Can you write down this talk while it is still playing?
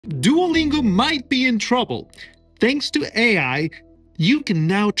Duolingo might be in trouble. Thanks to AI, you can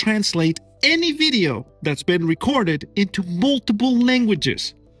now translate any video that's been recorded into multiple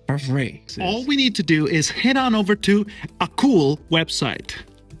languages for free. All we need to do is head on over to a cool website.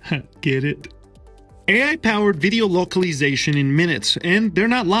 Get it? AI-powered video localization in minutes, and they're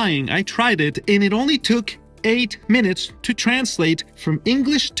not lying. I tried it, and it only took 8 minutes to translate from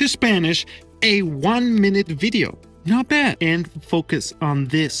English to Spanish a 1-minute video. Not bad. And focus on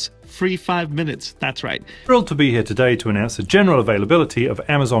this. Free 5 minutes. That's right. Thrilled to be here today to announce the general availability of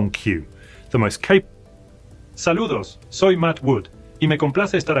Amazon Q, the most capable. Saludos, soy Matt Wood, y me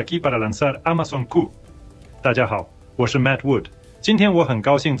complace estar aquí para lanzar Amazon Q. 大家好，我是 Matt Wood。今天我很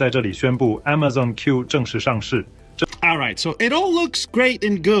高兴在这里宣布 Amazon Q 正式上市。 Alright, so it all looks great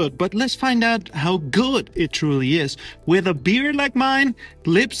and good, but let's find out how good it truly is. With a beard like mine,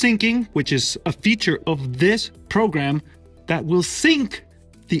 lip syncing, which is a feature of this program that will sync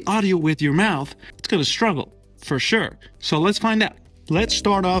the audio with your mouth, it's gonna struggle, for sure. So let's find out. Let's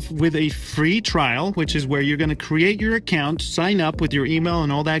start off with a free trial, which is where you're going to create your account, sign up with your email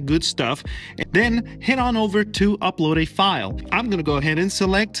and all that good stuff, and then head on over to upload a file. I'm going to go ahead and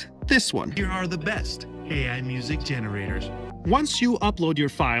select this one. Here are the best AI music generators. Once you upload your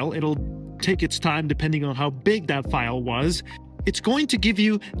file, it'll take its time depending on how big that file was. It's going to give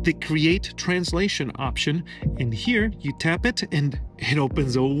you the create translation option, and here you tap it and it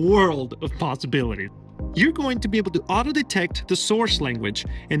opens a world of possibilities. You're going to be able to auto-detect the source language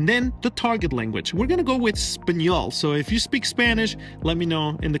and then the target language. We're going to go with Espanol. So if you speak Spanish, let me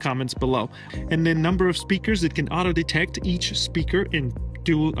know in the comments below. And then number of speakers, it can auto-detect each speaker and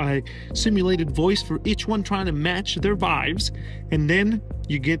do a simulated voice for each one, trying to match their vibes. And then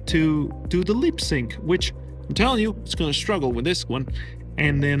you get to do the lip sync, which I'm telling you, it's going to struggle with this one.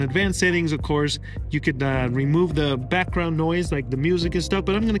 And then advanced settings, of course, you could remove the background noise like the music and stuff,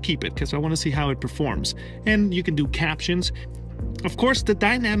 but I'm going to keep it because I want to see how it performs. And you can do captions. Of course, the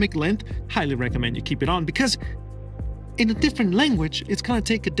dynamic length, highly recommend you keep it on because in a different language, it's going to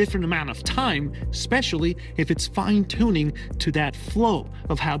take a different amount of time, especially if it's fine-tuning to that flow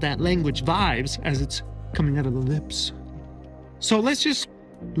of how that language vibes as it's coming out of the lips. So let's just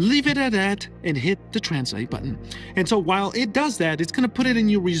leave it at that and hit the translate button. And so while it does that, it's going to put it in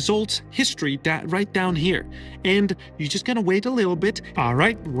your results history right down here. And you're just going to wait a little bit. All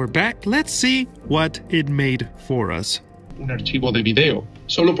right, we're back. Let's see what it made for us. Un archivo de video,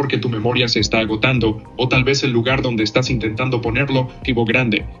 solo porque tu memoria se está agotando, o tal vez el lugar donde estás intentando ponerlo, archivo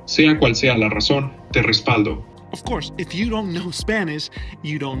grande. Sea cual sea la razón, te respaldo. Of course, if you don't know Spanish,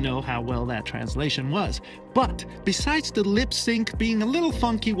 you don't know how well that translation was. But besides the lip sync being a little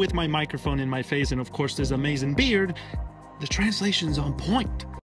funky with my microphone in my face and of course this amazing beard, the translation's on point.